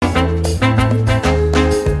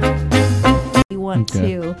want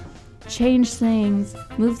to change things,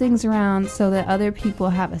 move things around so that other people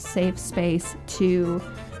have a safe space to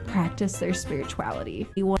practice their spirituality.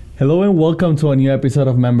 Hello and welcome to a new episode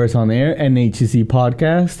of Members on Air, an HCC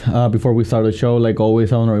podcast. Before we start the show, like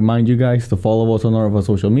always, I want to remind you guys to follow us on all of our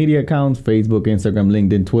social media accounts, Facebook, Instagram,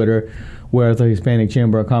 LinkedIn, Twitter. We're the Hispanic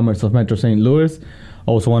Chamber of Commerce of Metro St. Louis.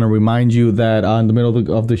 I also want to remind you that in the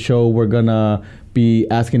middle of the show, we're going to be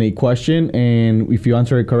asking a question. And if you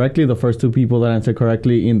answer it correctly, the first two people that answer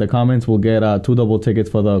correctly in the comments will get 2 double tickets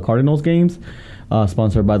for the Cardinals games,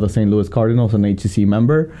 sponsored by the St. Louis Cardinals, an HCC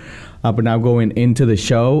member. But now going into the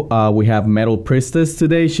show, we have Metal Priestess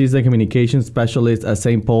today. She's a communications specialist at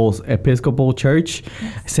St. Paul's Episcopal Church.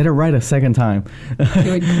 I said it right a second time.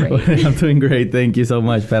 Doing great. I'm doing great. Thank you so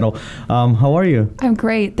much, Metal. How are you? I'm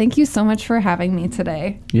great. Thank you so much for having me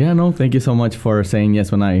today. Yeah, no, thank you so much for saying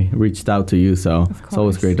yes when I reached out to you. So it's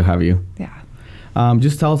always great to have you. Yeah.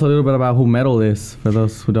 Just tell us a little bit about who Metal is, for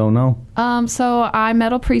those who don't know. So I'm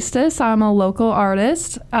Metal Priestess. I'm a local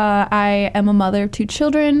artist. I am a mother of 2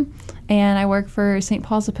 children, and I work for St.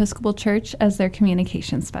 Paul's Episcopal Church as their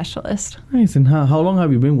communications specialist. Nice. And how long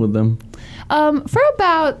have you been with them? For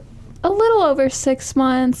about a little over 6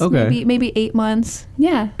 months, maybe 8 months.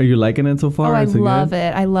 Yeah. Are you liking it so far? Oh, I love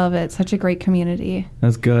it. I love it. Such a great community.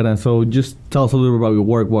 That's good. And so just tell us a little bit about your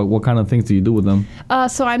work. What kind of things do you do with them?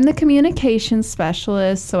 So I'm the communications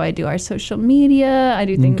specialist. So I do our social media. I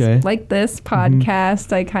do things like this podcast.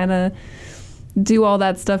 Mm-hmm. I kind of do all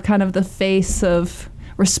that stuff, kind of the face of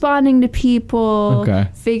responding to people,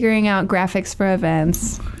 figuring out graphics for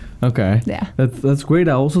events. Okay. Yeah. That's great.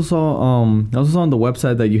 I also saw on the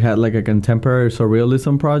website that you had like a contemporary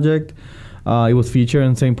surrealism project. It was featured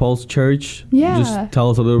in St. Paul's Church. Yeah. Just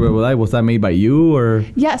tell us a little bit about that. Was that made by you or?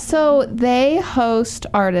 Yeah. So they host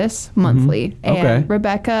artists monthly, and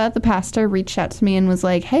Rebecca, the pastor, reached out to me and was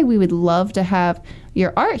like, "Hey, we would love to have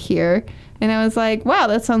your art here." And I was like, wow,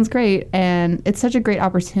 that sounds great. And it's such a great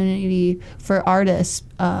opportunity for artists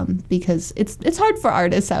because it's hard for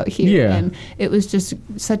artists out here. Yeah. And it was just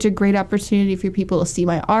such a great opportunity for people to see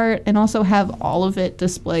my art and also have all of it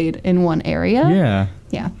displayed in one area. Yeah.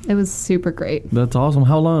 Yeah, it was super great. That's awesome.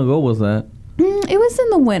 How long ago was that? It was in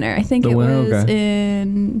the winter. I think was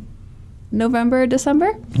in November,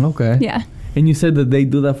 December. Okay. Yeah. And you said that they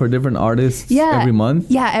do that for different artists every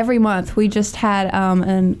month? Yeah, every month. We just had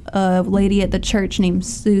a lady at the church named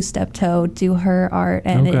Sue Steptoe do her art,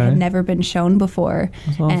 and it had never been shown before.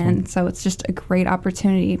 That's awesome. And so it's just a great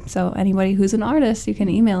opportunity. So anybody who's an artist, you can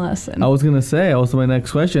email us. I was going to say, also my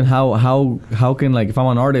next question, how can, like, if I'm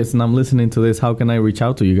an artist and I'm listening to this, how can I reach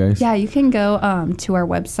out to you guys? Yeah, you can go to our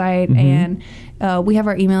website, and we have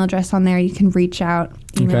our email address on there. You can reach out,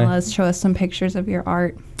 email us, show us some pictures of your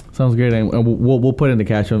art. Sounds great, and we'll put in the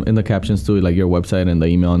captions too, like your website and the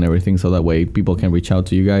email and everything, so that way people can reach out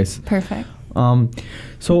to you guys. Perfect.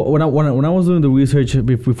 So when I was doing the research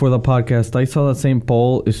before the podcast, I saw that St.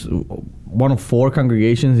 Paul is one of 4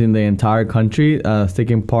 congregations in the entire country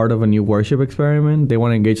taking part of a new worship experiment. They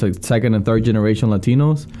want to engage like 2nd and 3rd generation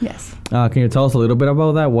Latinos. Yes. Can you tell us a little bit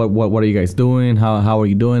about that? What are you guys doing? How are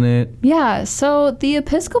you doing it? Yeah, so the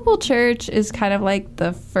Episcopal Church is kind of like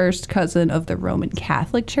the first cousin of the Roman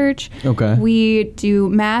Catholic Church. Okay. We do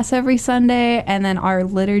Mass every Sunday, and then our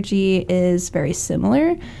liturgy is very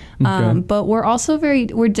similar. But we're also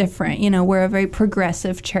we're different. You know, we're a very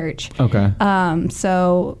progressive church. Okay.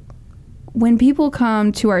 So when people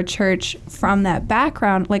come to our church from that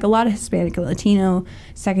background, like a lot of Hispanic and Latino,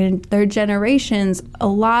 2nd and 3rd generations, a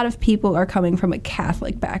lot of people are coming from a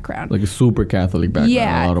Catholic background. Like a super Catholic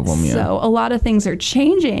background, a lot of them, So a lot of things are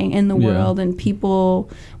changing in the world, and people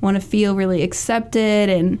want to feel really accepted,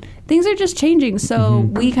 and things are just changing. So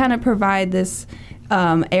we kind of provide this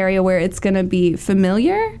area where it's going to be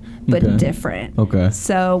familiar but different. Okay.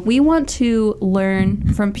 So we want to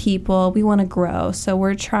learn from people. We want to grow. So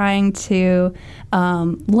we're trying to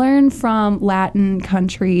learn from Latin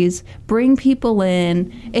countries, bring people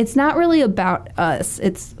in. It's not really about us.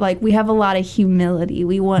 It's like we have a lot of humility.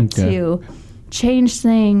 We want to change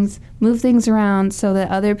things, move things around so that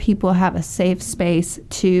other people have a safe space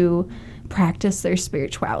to practice their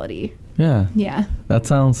spirituality. Yeah. Yeah. That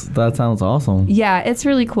sounds awesome. Yeah, it's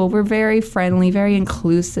really cool. We're very friendly, very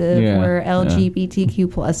inclusive. We're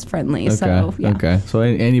LGBTQ plus friendly. Okay. So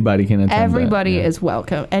anybody can attend. Everybody is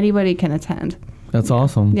welcome. Anybody can attend. That's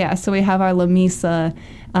awesome. Yeah. So we have our La Misa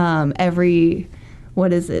every,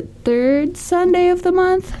 3rd Sunday of the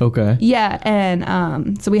month? Okay. Yeah.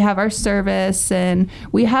 And so we have our service, and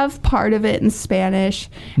we have part of it in Spanish,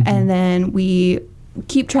 and then we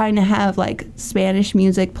keep trying to have like Spanish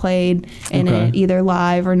music played in it, either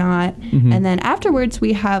live or not. And then afterwards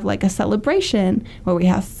we have like a celebration where we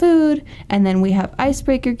have food, and then we have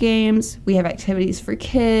icebreaker games, we have activities for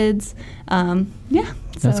kids.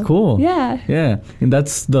 That's cool. Yeah. And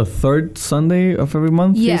that's the third Sunday of every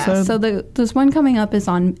month, you said? So this one coming up is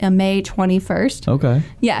on May 21st. Okay.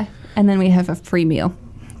 Yeah. And then we have a free meal.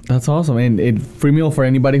 That's awesome. And free meal for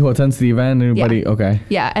anybody who attends the event? Anybody? Okay.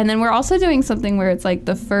 Yeah. And then we're also doing something where it's like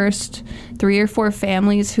the first 3 or 4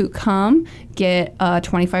 families who come get a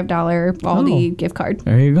 $25 Aldi gift card.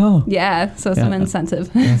 There you go. Yeah. So some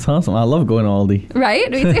incentive. That's awesome. I love going to Aldi.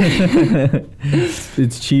 Right? Me too.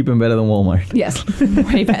 It's cheap and better than Walmart. Yes.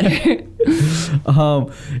 Way better.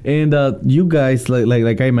 And you guys,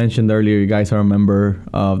 like I mentioned earlier, you guys are a member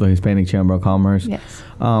of the Hispanic Chamber of Commerce. Yes.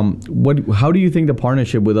 How do you think the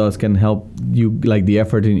partnership with us can help you, like the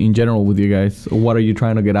effort in general with you guys? What are you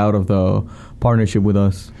trying to get out of the partnership with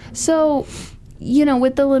us? So,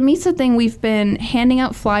 with the La Misa thing, we've been handing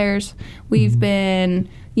out flyers. We've been,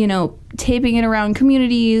 taping it around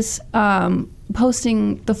communities,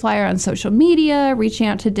 posting the flyer on social media, reaching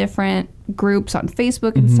out to different groups on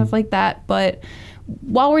Facebook and stuff like that. But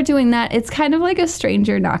while we're doing that, it's kind of like a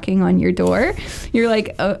stranger knocking on your door. You're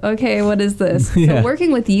like, oh, okay, what is this? So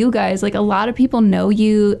working with you guys, like a lot of people know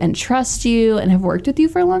you and trust you and have worked with you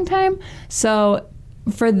for a long time. So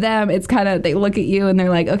for them, it's kind of, they look at you and they're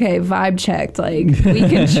like, okay, vibe checked. Like, we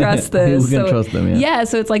can trust this. We can trust them, yeah.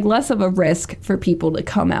 So it's like less of a risk for people to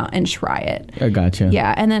come out and try it. I gotcha.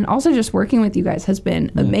 Yeah. And then also just working with you guys has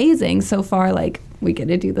been amazing so far. Like, we get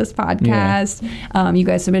to do this podcast. You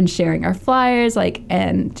guys have been sharing our flyers,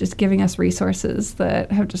 and just giving us resources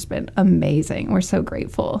that have just been amazing. We're so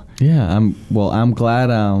grateful. Yeah. I'm glad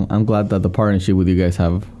that the partnership with you guys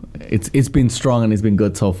it's been strong and it's been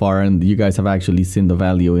good so far, and you guys have actually seen the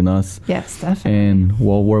value in us. Yes, definitely. And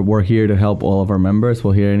we're here to help all of our members.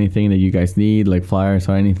 We'll hear anything that you guys need, like flyers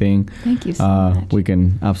or anything. Thank you so much. We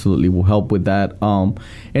can absolutely help with that.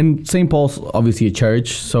 And St. Paul's obviously a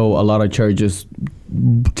church, so a lot of churches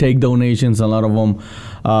take donations. A lot of them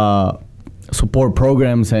support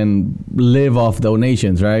programs and live off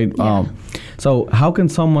donations, right? Yeah. So how can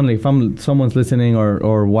someone, if someone's listening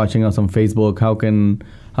or watching us on Facebook, how can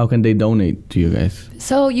they donate to you guys?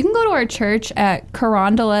 So you can go to our church at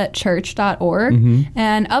carondeletchurch.org,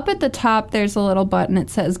 and up at the top there's a little button.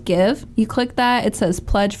 It says give. You click that. It says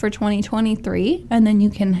pledge for 2023, and then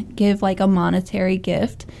you can give like a monetary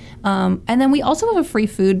gift. And then we also have a free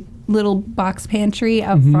food little box pantry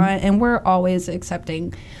out front, and we're always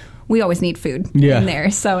accepting. We always need food in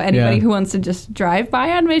there. So anybody who wants to just drive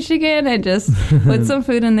by on Michigan and just put some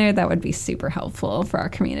food in there, that would be super helpful for our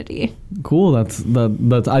community. Cool. That's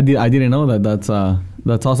I didn't know that. That's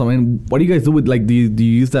awesome. And what do you guys do with, like, do you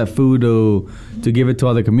use that food to give it to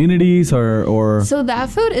other communities or? So that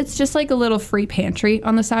food, it's just like a little free pantry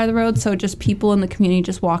on the side of the road. So just people in the community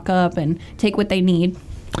just walk up and take what they need.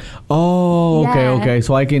 Oh, okay.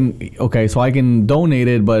 So I can donate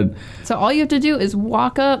it, but so all you have to do is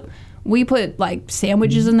walk up. We put like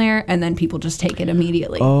sandwiches in there, and then people just take it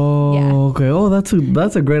immediately. Oh, okay. Oh, that's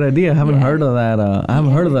a great idea. I haven't heard of that. I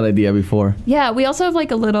haven't heard of that idea before. Yeah, we also have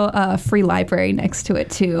like a little free library next to it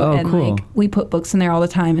too, and cool. Like we put books in there all the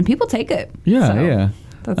time, and people take it. Yeah.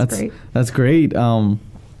 That's great. That's great.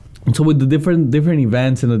 So with the different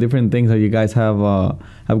events and the different things that you guys have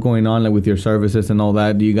going on, like with your services and all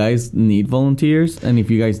that, do you guys need volunteers? And if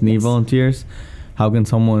you guys need volunteers, how can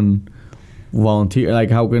someone volunteer?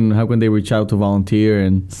 Like how can they reach out to volunteer?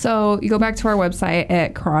 And so you go back to our website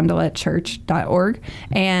at carondeletchurch.org,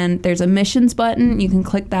 and there's a missions button. You can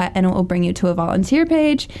click that and it will bring you to a volunteer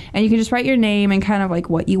page, and you can just write your name and kind of like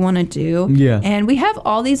what you want to do. Yeah. And we have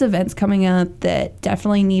all these events coming up that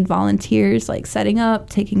definitely need volunteers, like setting up,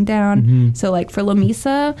 taking down. So like for La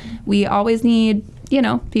Misa, we always need,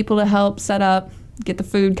 people to help set up, get the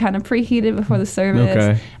food kind of preheated before the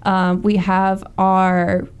service. Okay. We have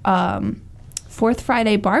our Fourth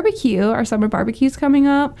Friday barbecue, our summer barbecue's coming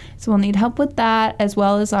up, so we'll need help with that, as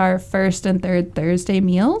well as our first and third Thursday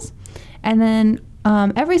meals. And then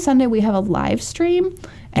every Sunday we have a live stream,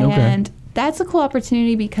 and that's a cool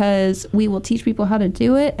opportunity because we will teach people how to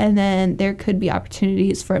do it, and then there could be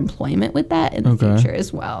opportunities for employment with that in the future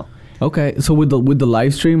as well. Okay, so with the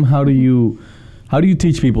live stream, how do you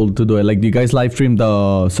teach people to do it? Like, do you guys live stream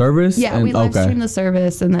the service? Yeah, we live stream the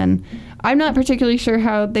service, and then I'm not particularly sure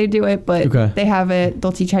how they do it, but they have it.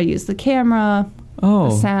 They'll teach how to use the camera,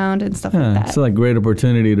 the sound, and stuff like that. It's like a great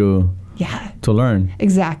opportunity to learn.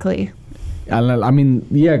 Exactly. I mean,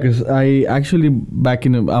 yeah, because I actually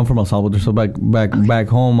I'm from El Salvador, so back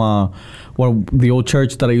home, the old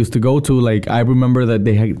church that I used to go to, like I remember that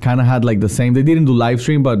they kind of had like the same. They didn't do live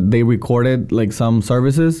stream, but they recorded like some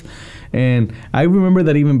services, and I remember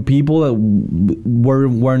that even people that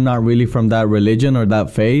were not really from that religion or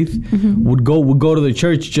that faith would go to the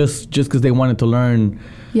church just because they wanted to learn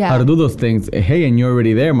how to do those things. Hey, and you're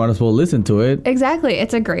already there, might as well listen to it. Exactly.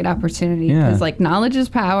 It's a great opportunity because like knowledge is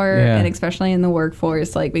power, and especially in the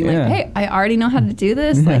workforce, like being like, hey, I already know how to do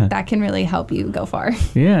this. Like that can really help you go far.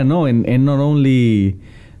 Yeah, no, and not only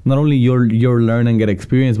you're learn and get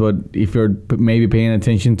experience, but if you're maybe paying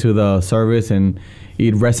attention to the service and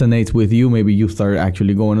it resonates with you, maybe you start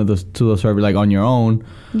actually going to the service like on your own.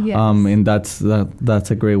 Yes. And that's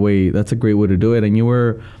a great way. That's a great way to do it. And you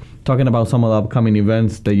were talking about some of the upcoming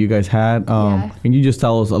events that you guys had. Can you just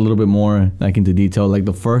tell us a little bit more, like into detail, like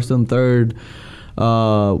the first and third?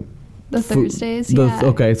 The Thursdays,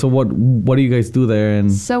 Okay, so what do you guys do there?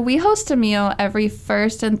 And so we host a meal every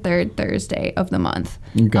first and third Thursday of the month.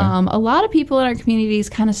 Okay. A lot of people in our communities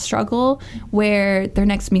kind of struggle where their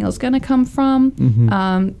next meal is going to come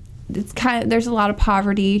from. It's there's a lot of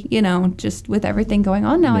poverty, just with everything going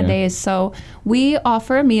on nowadays. So we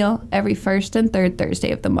offer a meal every first and third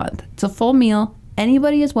Thursday of the month. It's a full meal.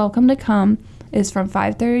 Anybody is welcome to come. It's from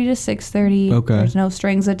 5:30 to 6:30. Okay. There's no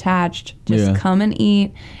strings attached. Just come and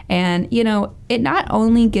eat. And, it not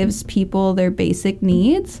only gives people their basic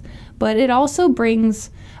needs, but it also brings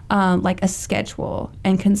like a schedule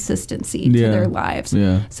and consistency to their lives.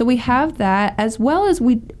 Yeah. So we have that, as well as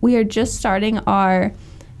we are just starting our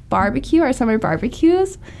summer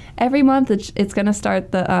barbecues. Every month, it's going to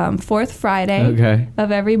start the fourth Friday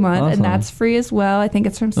of every month, and that's free as well. I think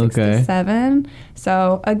it's from 6 to 7.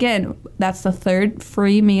 So again, that's the third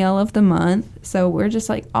free meal of the month. So we're just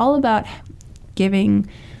like all about giving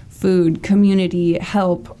food, community,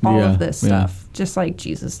 help, all of this stuff, just like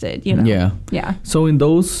Jesus did, Yeah. So in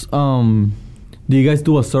those, do you guys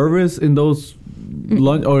do a service in those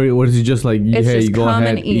lunch, or is it just like, it's hey, just you go come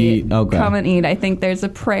ahead and eat. Okay. Come and eat. I think there's a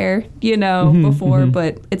prayer, before,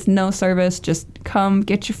 but it's no service. Just come,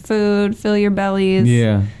 get your food, fill your bellies.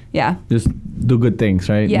 Yeah. Just do good things,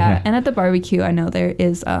 right? Yeah. And at the barbecue, I know there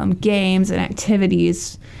is games and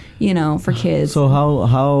activities, for kids. So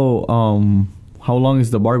how long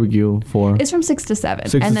is the barbecue for? It's from 6 to 7.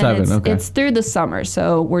 6 to 7, it's through the summer.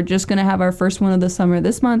 So we're just going to have our first one of the summer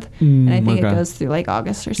this month. And I think it goes through like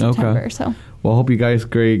August or September. So. Well, I hope you guys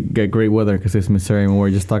get great weather, because it's Missouri and we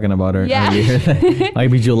were just talking about it earlier.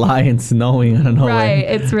 Might be July and snowing. I don't know. Right.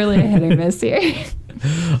 It's really a hit or miss here.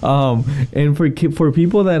 And for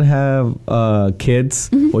people that have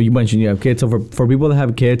kids, well, you mentioned you have kids, so for people that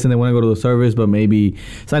have kids and they want to go to the service, but maybe,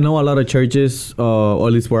 so I know a lot of churches, or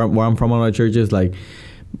at least where I'm from, a lot of churches, like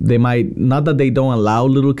they might, not that they don't allow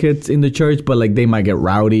little kids in the church, but like they might get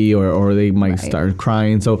rowdy or they might start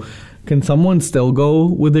crying. So can someone still go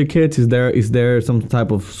with their kids? Is there some type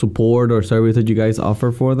of support or service that you guys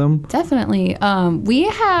offer for them? Definitely. We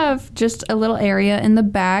have just a little area in the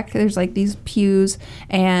back. There's like these pews,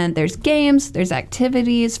 and there's games, there's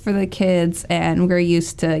activities for the kids, and we're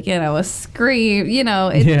used to, a scream,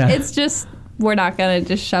 it's just, we're not going to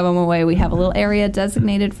just shove them away. We have a little area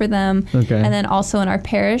designated for them. Okay. And then also in our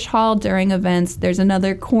parish hall during events, there's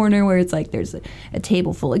another corner where it's like there's a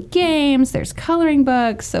table full of games, there's coloring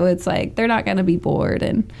books. So it's like they're not going to be bored.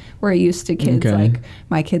 And we're used to kids. Like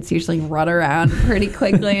my kids usually run around pretty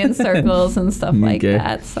quickly in circles and stuff like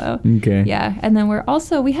that. So yeah. And then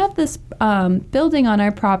we have this building on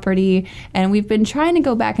our property, and we've been trying to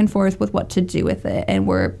go back and forth with what to do with it. And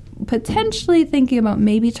we're potentially thinking about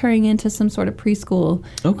maybe turning into some sort of preschool.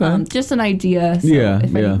 Just an idea. So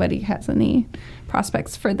if anybody has any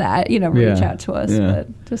prospects for that, reach out to us.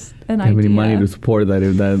 But just an idea. Have any money to support that?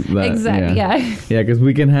 Exactly. Yeah, because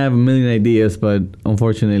we can have a million ideas, but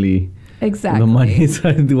unfortunately, the money is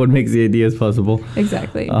what makes the ideas possible.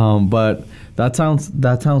 Exactly. But that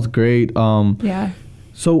sounds great.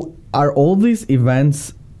 So are all these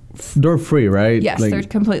events? They're free, right? Yes, they're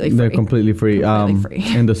completely free. They're completely free.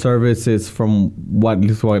 And the service is from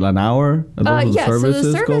an hour? So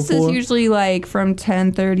the service is usually like from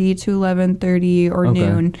 10:30 to 11:30 or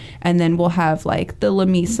noon, and then we'll have like the La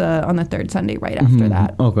Misa on the third Sunday right after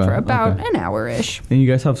that for about an hour-ish. And you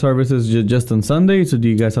guys have services just on Sundays, or do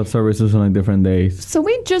you guys have services on like different days? So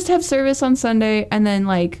we just have service on Sunday, and then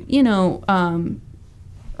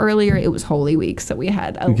earlier it was Holy Week, so we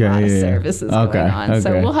had a lot of services going on.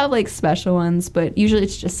 So we'll have like special ones, but usually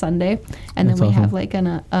it's just Sunday. And then we have like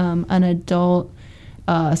an adult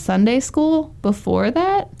Sunday school before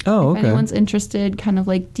that. If anyone's interested, kind of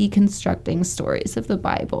like deconstructing stories of the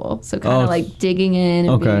Bible. So kind of like digging in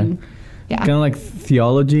and being, kind of like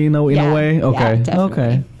theology in a way. Yeah,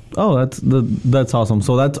 definitely. Oh, that's awesome.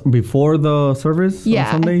 So that's before the service on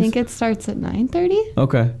Yeah, Sundays? I think it starts at 9:30.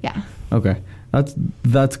 Okay. Yeah. Okay.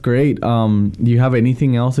 That's great. Do you have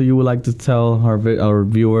anything else that you would like to tell our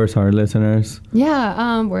viewers, our listeners?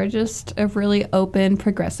 Yeah, we're just a really open,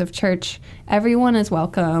 progressive church. Everyone is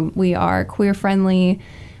welcome. We are queer friendly.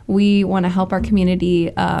 We want to help our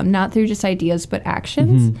community, not through just ideas, but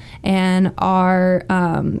actions. And our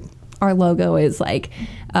logo is like,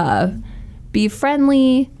 be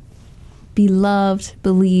friendly, be loved,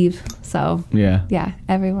 believe. So yeah,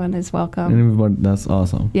 everyone is welcome. Everyone, that's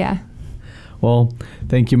awesome. Yeah. Well,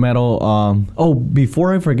 thank you, Metal.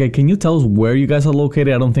 Before I forget, can you tell us where you guys are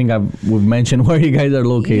located? I don't think we've mentioned where you guys are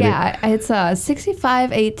located. Yeah, it's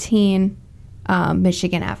 6518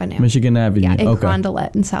 Michigan Avenue. Michigan Avenue. Yeah, in okay.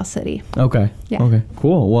 Carondelet in South City. Okay. Yeah. Okay.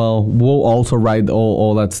 Cool. Well, we'll also write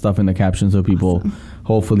all that stuff in the caption so people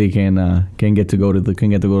hopefully can get to go to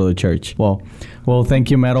the church. Well, thank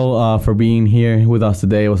you, Metal, for being here with us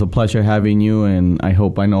today. It was a pleasure having you, and I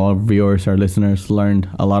know our viewers, our listeners, learned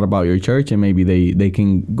a lot about your church, and maybe they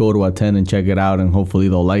can go to attend and check it out, and hopefully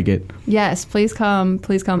they'll like it. Yes, please come.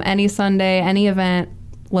 Please come any Sunday, any event.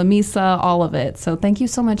 La Misa, all of it. So thank you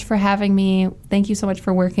so much for having me. Thank you so much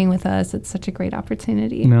for working with us. It's such a great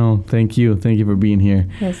opportunity. No, thank you. Thank you for being here.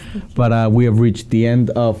 Yes. But we have reached the end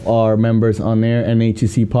of our Members on Air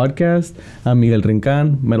NHC podcast. I'm Miguel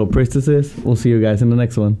Rincan, Metal Priestesses. We'll see you guys in the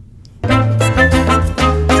next one.